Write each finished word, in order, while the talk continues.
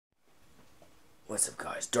What's up,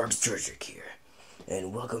 guys? Darksergik here,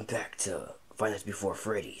 and welcome back to Five Nights Before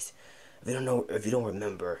Freddy's. If you don't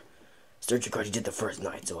remember, Surgic already did the first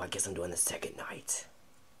night, so I guess I'm doing the second night.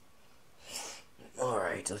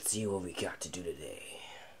 Alright, let's see what we got to do today.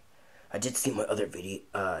 I did see my other video,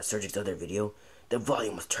 Surgic's other video. The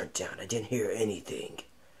volume was turned down. I didn't hear anything.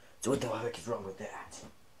 So what the heck is wrong with that?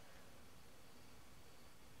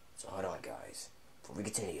 So hold on, guys, before we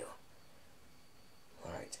continue.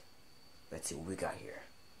 Alright. Let's see what we got here.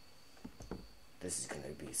 This is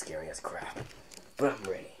gonna be scary as crap, but I'm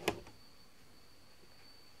ready.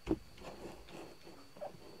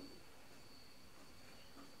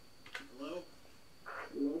 Hello?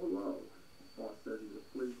 Hello. Boss said he was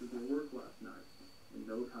pleased with your work last night. In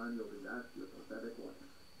no time you'll be back to your pathetic life.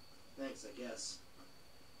 Thanks, I guess.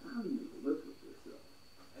 How do you live with yourself?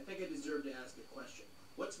 I think I deserve to ask a question.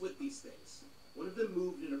 What's with these things? One of them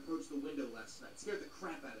moved and approached the window last night. Scared the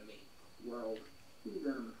crap out of me. Well, these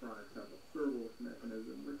animatronics have a servo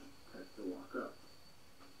mechanism which tends to lock up.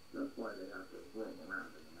 That's why they have to roam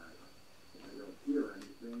around in the night. If they don't hear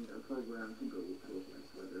anything, they're programmed to go to a place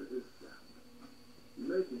where there is sound.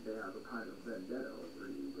 You may think they have a kind of vendetta over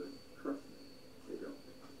you, but trust me, they don't.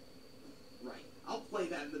 Right. I'll play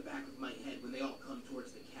that in the back of my head when they all come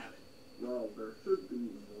towards the cabin. Well, there should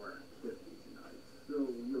be more activity tonight, so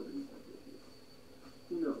you'll be more busy.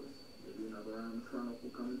 Who knows? Maybe another animatronic will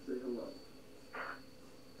come and say hello.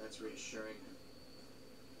 That's reassuring.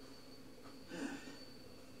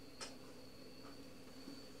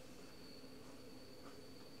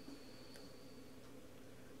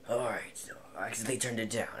 Alright, so I accidentally turned it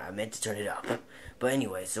down. I meant to turn it up. But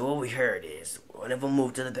anyway, so what we heard is one of them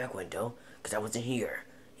moved to the back window, because I wasn't here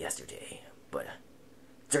yesterday. But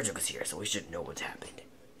Surgic was here, so we should know what happened.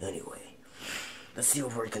 Anyway, let's see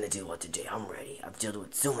what we're gonna deal with today. I'm ready. I've dealt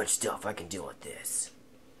with so much stuff. I can deal with this.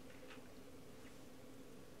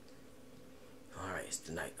 Alright, it's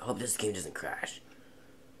tonight. I hope this game doesn't crash.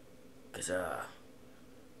 Because,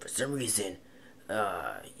 for some reason,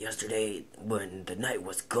 yesterday when the night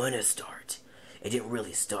was gonna start, it didn't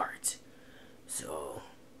really start. So,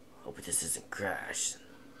 hope this doesn't crash.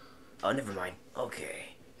 Oh, never mind.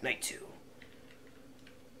 Okay, night 2.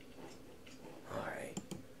 Alright.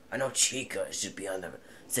 I know Chica should be on the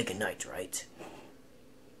second night, right?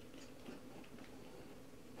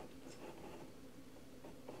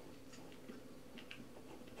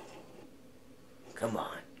 Come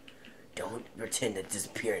on. Don't pretend to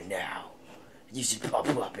disappear now. You should pop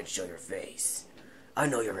up and show your face. I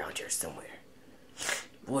know you're around here somewhere.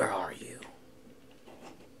 Where are you?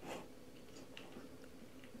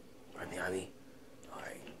 Right behind me?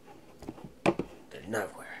 Alright. They're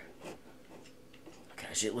nowhere. Okay,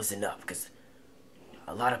 I should listen up, because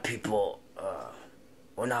a lot of people,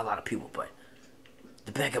 well, not a lot of people, but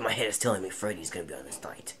the back of my head is telling me Freddy's gonna be on this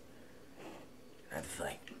night. I have a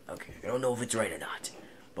feeling. Okay, I don't know if it's right or not,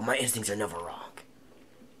 but my instincts are never wrong.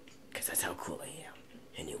 Because that's how cool I am.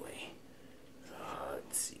 Anyway,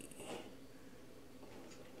 let's see.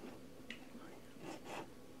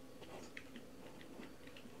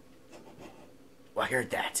 Well, I heard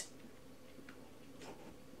that.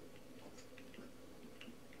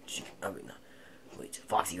 I mean, no. Wait,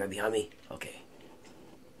 Foxy right behind me? Okay.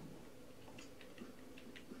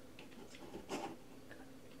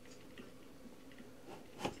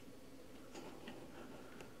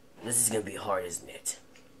 This is gonna be hard, isn't it?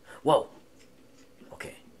 Whoa!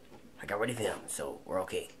 Okay. I got ready for him, so we're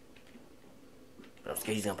okay. But I'm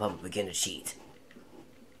scared he's gonna probably begin to cheat.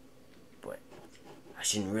 But I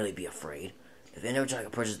shouldn't really be afraid. If they never try to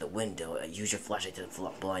approach the window, use your flashlight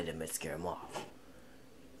to blind him and scare him off.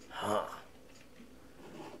 Huh.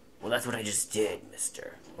 Well, that's what I just did,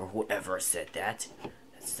 mister. Or whoever said that.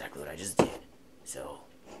 That's exactly what I just did. So,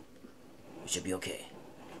 we should be okay.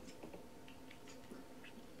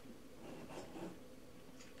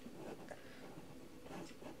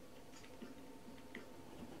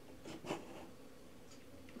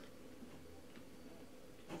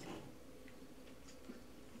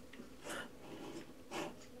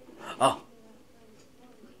 Oh!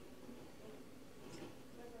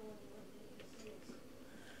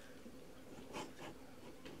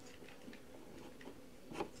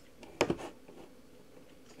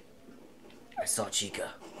 I saw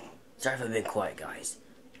Chica. Sorry if I've been quiet, guys.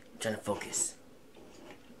 I'm trying to focus.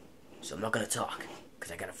 So I'm not gonna talk,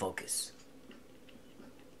 because I gotta focus.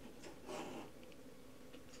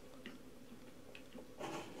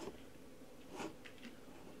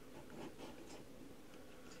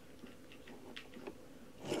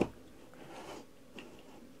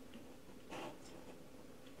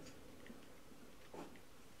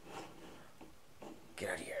 Get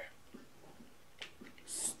out of here.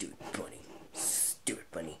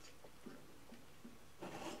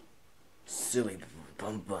 silly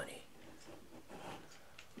bum bunny.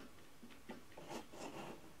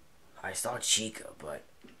 I saw Chica, but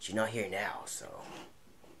she's not here now, so...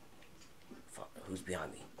 Fuck, who's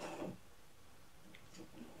behind me?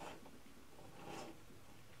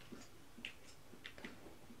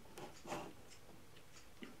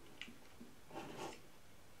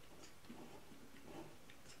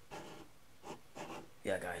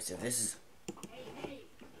 Yeah, guys, if this is...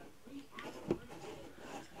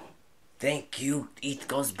 Thank you, Eat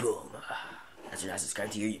Goes Boom. That's when I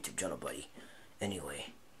subscribe to your YouTube channel, buddy. Anyway,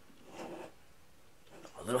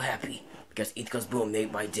 I'm a little happy because Eat Goes Boom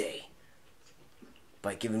made my day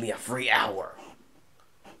by giving me a free hour.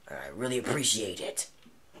 I really appreciate it.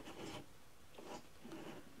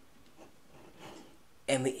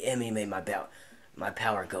 Emmy made my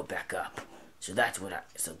power go back up. So that's what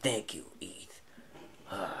so thank you, Eth.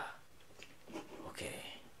 Okay.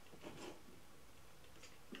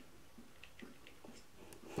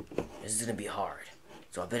 This is gonna be hard,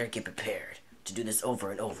 so I better get prepared to do this over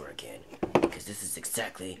and over again, because this is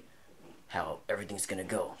exactly how everything's gonna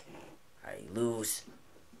go. I lose,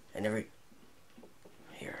 and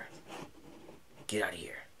here, get out of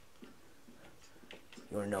here.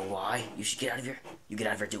 You wanna know why you should get out of here? You get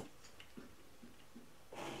out of here too.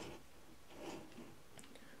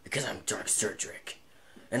 Because I'm Darksergik,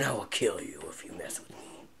 and I will kill you if you mess with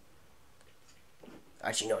me.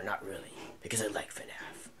 Actually, no, not really, because I like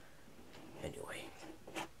FNAF. Anyway,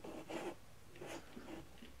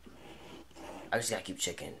 I just gotta keep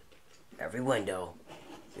checking every window,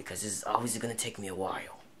 because this is always gonna take me a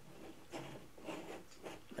while.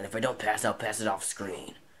 And if I don't pass, I'll pass it off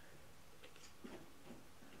screen.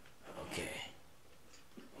 Okay.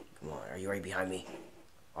 Come on, are you right behind me?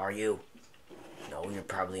 Are you? No, you're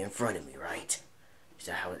probably in front of me, right? Is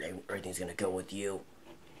that how everything's gonna go with you?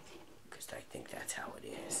 Because I think that's how it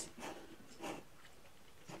is.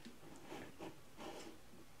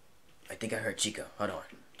 I think I heard Chica. Hold on.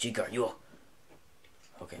 Chica, are you...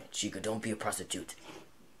 Okay, Chica, don't be a prostitute.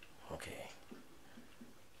 Okay.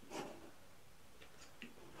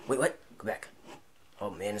 Wait, what? Go back. Oh,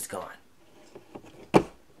 man, it's gone. I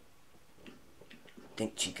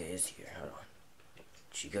think Chica is here. Hold on.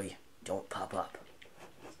 Chica, don't pop up.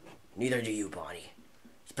 Neither do you, Bonnie.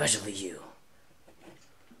 Especially you.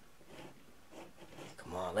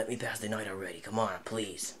 Come on, let me pass the night already. Come on,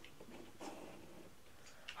 please.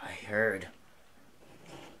 I heard.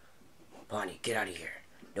 Bonnie, get out of here.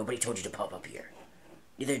 Nobody told you to pop up here.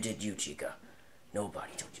 Neither did you, Chica.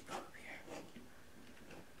 Nobody told you to pop up here.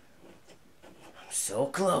 I'm so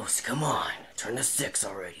close. Come on. Turn to 6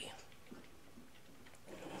 already.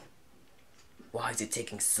 Why is it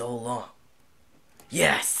taking so long?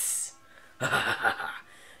 Yes!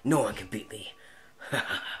 No one can beat me.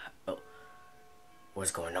 Oh. What's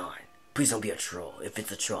going on? Please don't be a troll. If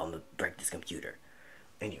it's a troll, I'm gonna break this computer.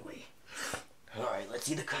 Anyway. Alright, let's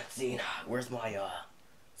see the cutscene. Where's my,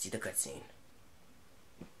 see the cutscene.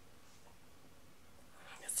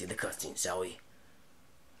 Let's see the cutscene, shall we?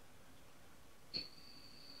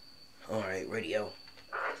 Alright, radio.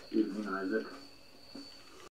 Evening, Isaac.